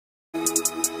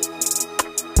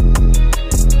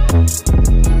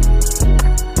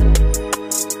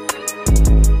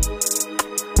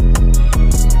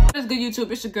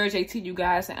YouTube? It's your girl JT, you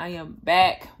guys, and I am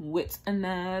back with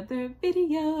another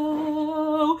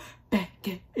video. Back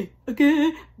at it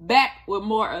again. Back with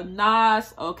more of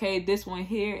NAS. Okay, this one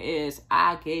here is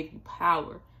I Gave You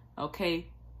Power. Okay,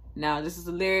 now this is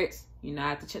the lyrics. You know, I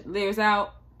have to check the lyrics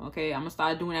out. Okay, I'm gonna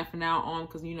start doing that from now on,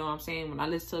 because you know what I'm saying, when I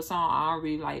listen to a song, I don't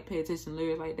really like pay attention to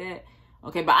lyrics like that.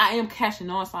 Okay, but I am catching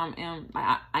on, so I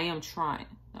am trying.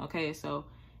 Okay, so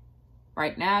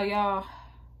right now, y'all,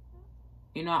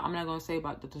 you know, I'm not gonna say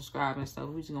about the subscribe and stuff.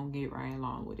 We're just gonna get right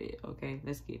along with it. Okay,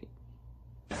 let's get it.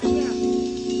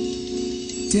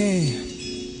 Damn,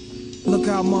 look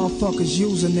how motherfuckers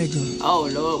use a nigga. Oh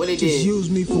Lord, what they did? Just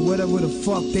use me for whatever the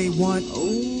fuck they want.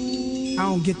 Ooh. I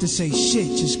don't get to say shit.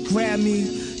 Just grab me,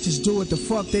 just do what the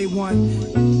fuck they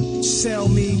want. Sell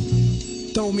me,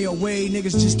 throw me away.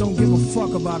 Niggas just don't give a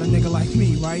fuck about a nigga like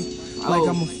me, right? Like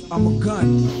I'm a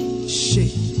gun.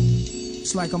 Shit.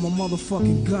 It's like I'm a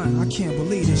motherfucking gun. I can't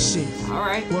believe this shit.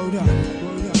 Alright. Word up.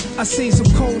 Word up. I seen some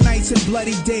cold nights and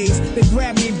bloody days. They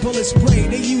grab me and bullet spray.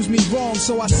 They use me wrong,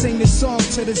 so I sing this song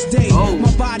to this day. Oh.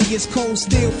 My body is cold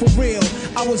steel for real.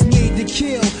 I was made to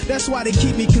kill. That's why they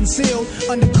keep me concealed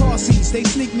under car seats. They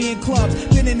sneak me in clubs.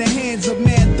 Been in the hands of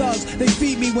mad thugs. They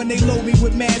feed me when they load me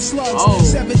with mad slugs. Oh.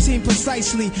 17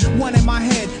 precisely. One in my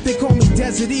head. They call me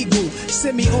Desert Eagle.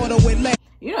 Semi-auto with legs.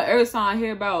 You know, every time I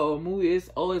hear about a movie, it's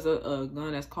always a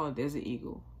gun that's called Desert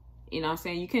Eagle. You know what I'm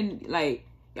saying? You can, like,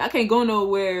 I can't go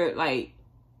nowhere, like,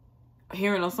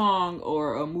 hearing a song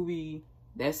or a movie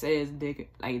that says,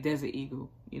 like, Desert Eagle.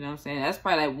 You know what I'm saying? That's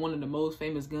probably, like, one of the most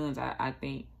famous guns, I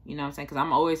think. You know what I'm saying? Because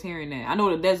I'm always hearing that. I know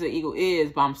what a Desert Eagle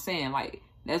is, but I'm saying, like,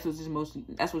 that's what's,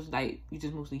 like, you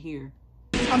just mostly hear.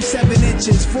 I'm 7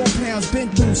 inches, 4 pounds, been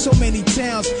through so many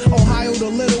towns. Ohio to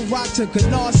Little Rock to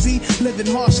Canarsie, living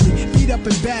harshly, beat up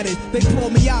and battered. They pull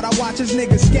me out, I watch as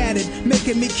niggas scattered,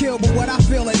 making me kill, but what I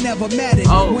feel it never mattered.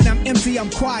 Oh. When I'm empty, I'm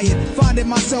quiet, finding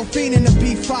myself fiending to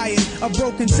be fired. A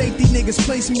broken safety, niggas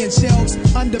place me in shelves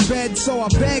under bed, so I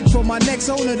beg for my next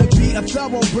owner to be a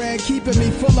thoroughbred, keeping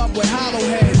me full up with hollow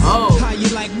heads. Oh. How you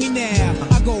like me now?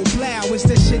 I go blow, it's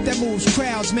that shit that moves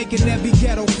crowds, making every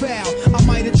ghetto foul. I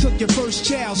might have took your first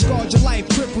child, scarred your life,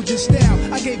 crippled your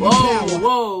style. I gave you power.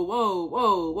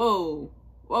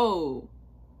 Whoa.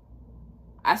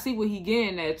 I see what he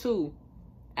getting at too,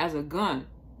 as a gun.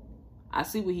 I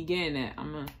see what he getting at.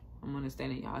 I'm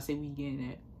understanding, y'all. I see what he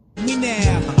getting at. Me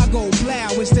now, I go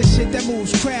blow, it's that shit that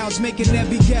moves crowds, making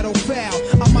every ghetto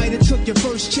foul. I might have took your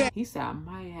first child. He said, I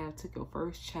might have took your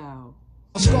first child.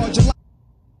 Scarred your life.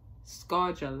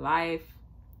 Scarred your life,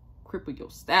 crippled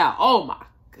your style. Oh my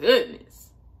goodness.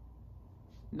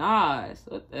 Nas,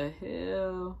 what the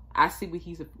hell? I see what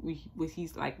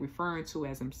he's like referring to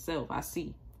as himself. I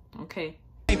see. Okay.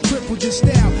 Crippled your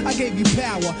style, I gave you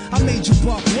power, I made you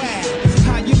buck wow.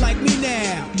 How you like me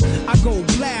now? I go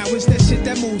blow, it's that shit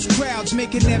that moves crowds,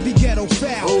 making every ghetto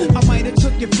foul. Oh. I might have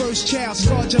took your first child,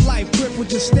 scarred your life,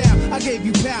 crippled your style. I gave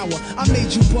you power, I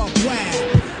made you buck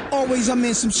wow. Always I'm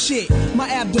in some shit. My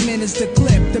abdomen is the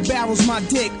clip, the barrel's my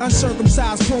dick.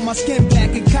 Uncircumcised, pull my skin back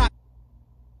and cock.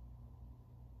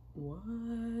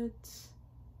 What?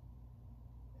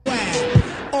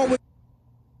 Wow.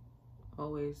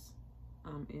 Always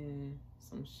I'm in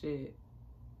some shit.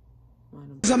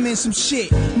 I'm in some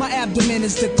shit. My abdomen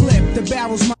is the clip, the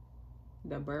barrel's my.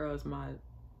 The barrel's my.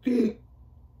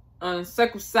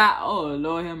 Uncircumcised. Oh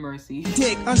Lord have mercy.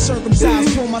 Dick,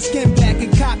 uncircumcised, pull my skin back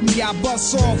and cock me. I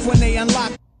bust off when they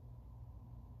unlock.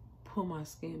 Pull my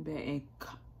skin back and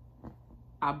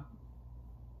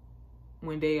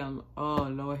when they oh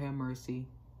Lord have mercy.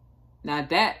 Now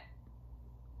that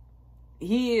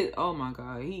he is, oh my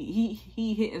God, he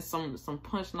hitting some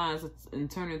punchlines and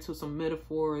turning into some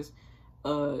metaphors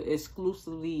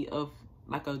exclusively of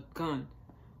like a gun.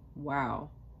 Wow.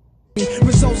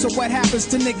 Results of what happens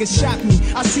to niggas shock me.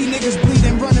 I see niggas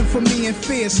bleeding, running from me in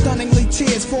fear. Stunningly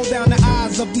tears fall down the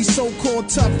eyes of these so-called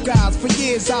tough guys. For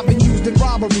years I've been used in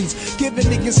robberies, giving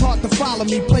niggas heart to follow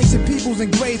me, placing peoples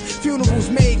in graves, funerals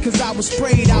made cause I was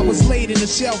sprayed. I was laid in a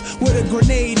shelf with a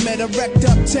grenade, met a wrecked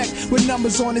up tech with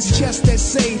numbers on his chest that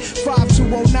say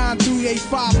 5209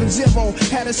 385 and 0.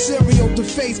 Had a serial to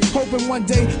face, hoping one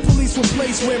day police would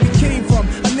place where he came from,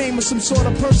 a name of some sort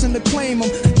of person to claim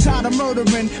him. Tired of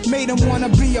murdering, made him wanna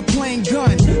be a plain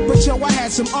gun. But yo, I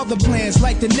had some other plans,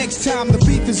 like the next time the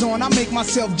beef is on, I make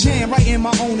myself jam right in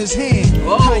my owner's hand.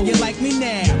 Whoa. How you like me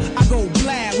now? I go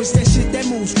blow, it's that shit that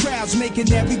moves crowds,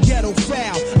 making every ghetto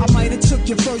foul. I might have took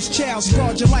your first child,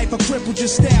 scarred your life, or crippled your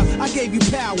style. I gave you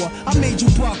power, I made you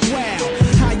buck wow.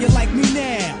 How you like me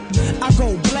now? I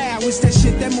go blow, It's that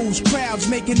shit that moves crowds,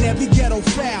 making every ghetto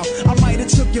foul. I might have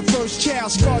took your first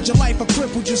child, scarred your life, or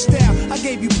crippled your style. I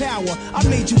gave you power, I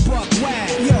made you buck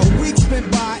wild. Yo, weeks been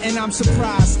by and I'm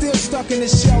surprised, still stuck in the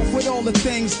shelf with all the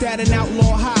things that an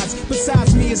outlaw hides.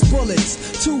 Besides me is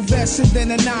bullets, 2 vests and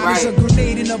then a 9 is a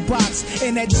grenade in a box.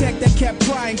 And that check that kept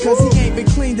crying cause he ain't been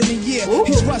cleaned in a year.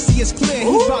 He's rusty as clear,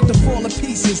 he's about to fall to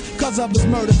pieces cause of his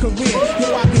murder career.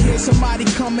 Yo, I can hear somebody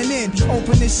coming in,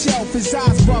 open his shelf, his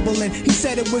eyes bubbling. He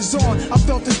said it was on, I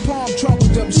felt his palm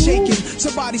troubled him, shaking.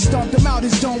 Somebody stomped him out,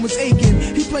 his dome was aching.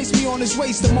 He placed me on his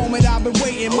waist the moment I've been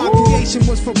waiting. My creation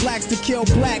was for blacks to kill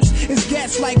blacks. It's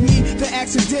gats like me that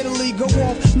accidentally go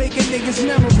off making niggas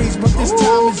memories, but this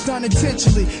time it's done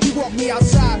intentionally. He walked me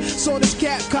outside, saw this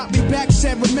cat, caught me back,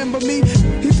 said remember me?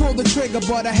 He pulled the trigger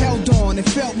but I held on, it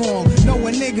felt wrong,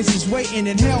 knowing niggas is waiting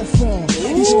in hell for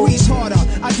him. He squeezed harder,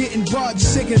 I didn't budge,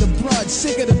 sick of the blood,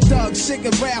 sick of the thug, sick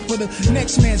of rap for the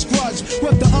next man's grudge.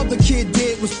 What the other kid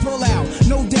did was pull out,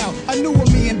 no doubt, I knew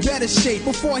of me in better shape.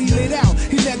 Before he lit out,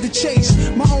 he led the chase.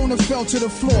 My owner fell to the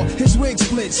floor, his wig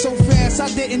split so fast I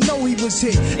didn't know he was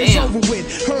hit. It's over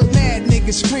with, heard mad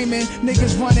niggas screaming,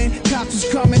 niggas running, cops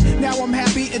was coming. Now I'm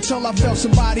happy until I felt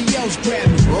somebody else grab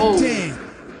me.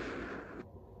 Damn.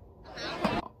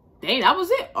 Dang, that was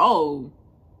it? Oh.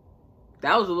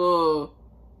 That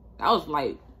was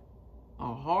like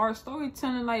a hard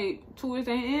storytelling, like towards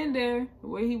the end there, the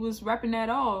way he was rapping that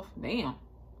off. Damn.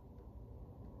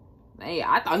 Hey,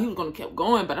 I thought he was gonna keep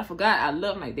going, but I forgot. I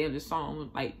love, like, damn, this song was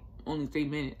like only 3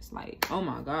 minutes. Like, oh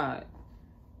my god.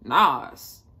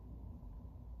 NAS.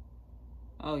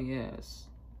 Oh yes.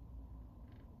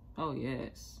 Oh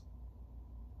yes.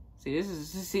 See,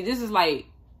 this is like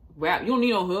rap. You don't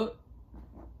need no hook.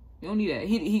 You don't need that.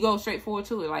 He goes straight forward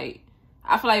to it. Like,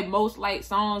 I feel like most like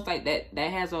songs like that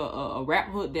has a rap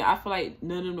hook, then I feel like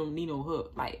none of them need no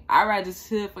hook. Like, I'd rather just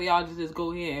here for y'all to just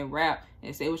go ahead and rap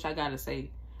and say what I gotta say.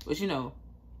 But you know,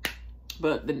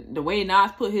 but the way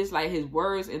Nas put his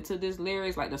words into this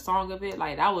lyrics, like the song of it,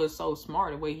 like that was so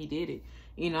smart the way he did it.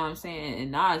 You know what I'm saying?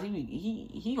 And Nas,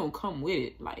 he gonna come with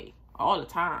it like all the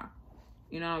time.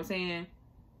 You know what I'm saying?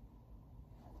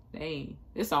 Dang,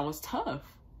 this song was tough.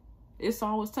 This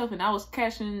song was tough, and I was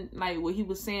catching like what he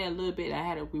was saying a little bit. I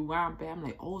had to rewind back. I'm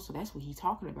like, oh, so that's what he's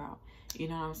talking about. You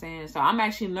know what I'm saying? So I'm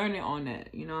actually learning on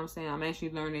that. You know what I'm saying? I'm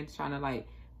actually learning, trying to like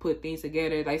put things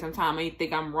together. Like, sometimes I may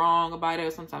think I'm wrong about it,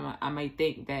 or sometimes I may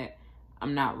think that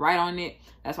I'm not right on it.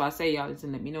 That's why I say, y'all just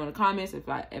let me know in the comments if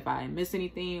I miss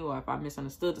anything, or if I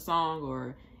misunderstood the song,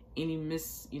 or any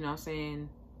you know what I'm saying,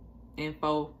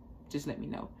 info. Just let me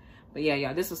know. But yeah,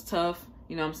 y'all, this was tough.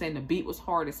 You know what I'm saying? The beat was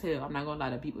hard as hell. I'm not gonna lie,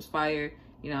 the beat was fire.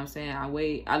 You know what I'm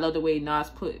saying? I love the way Nas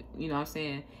put, you know what I'm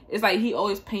saying? It's like he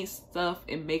always paints stuff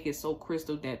and make it so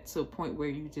crystal that to a point where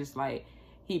you just like,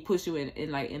 he puts you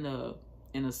in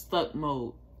a stuck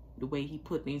mode. The way he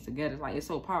put things together, like, it's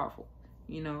so powerful,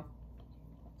 you know.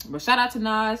 But shout out to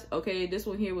Nas. Okay, this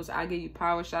one here was I Give You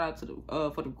Power. Shout out to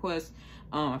the for the request.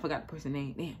 I forgot the person's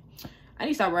name. Damn, I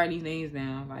need to stop writing these names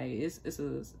down. Like,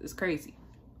 it's crazy.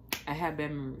 I have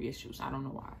bad memory issues. I don't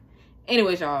know why.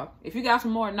 Anyways, y'all, if you got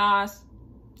some more Nas,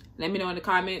 let me know in the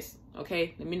comments.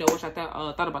 Okay, let me know what y'all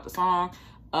thought about the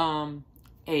song.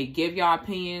 Hey, give y'all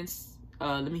opinions.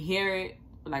 Let me hear it.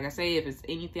 Like I say, if it's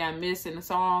anything I missed in the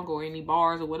song or any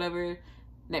bars or whatever,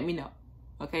 let me know.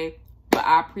 Okay, but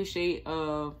I appreciate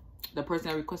the person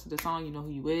that requested the song. You know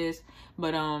who you is.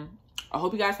 But I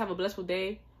hope you guys have a blissful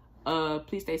day.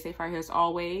 Please stay safe out here as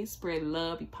always. Spread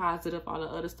love, be positive, all the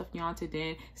other stuff y'all into.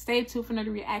 Then stay tuned for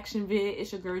another reaction vid.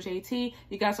 It's your girl JT.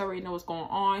 You guys already know what's going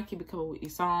on. Keep it coming with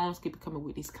these songs, keep it coming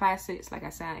with these classics. Like I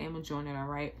said, I am enjoying it, all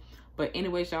right. But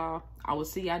anyways, y'all, I will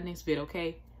see y'all next vid.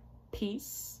 Okay,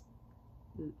 peace.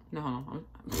 No, hold on,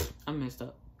 I'm messed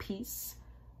up. Peace,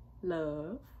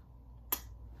 love,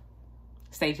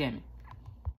 stay jamming.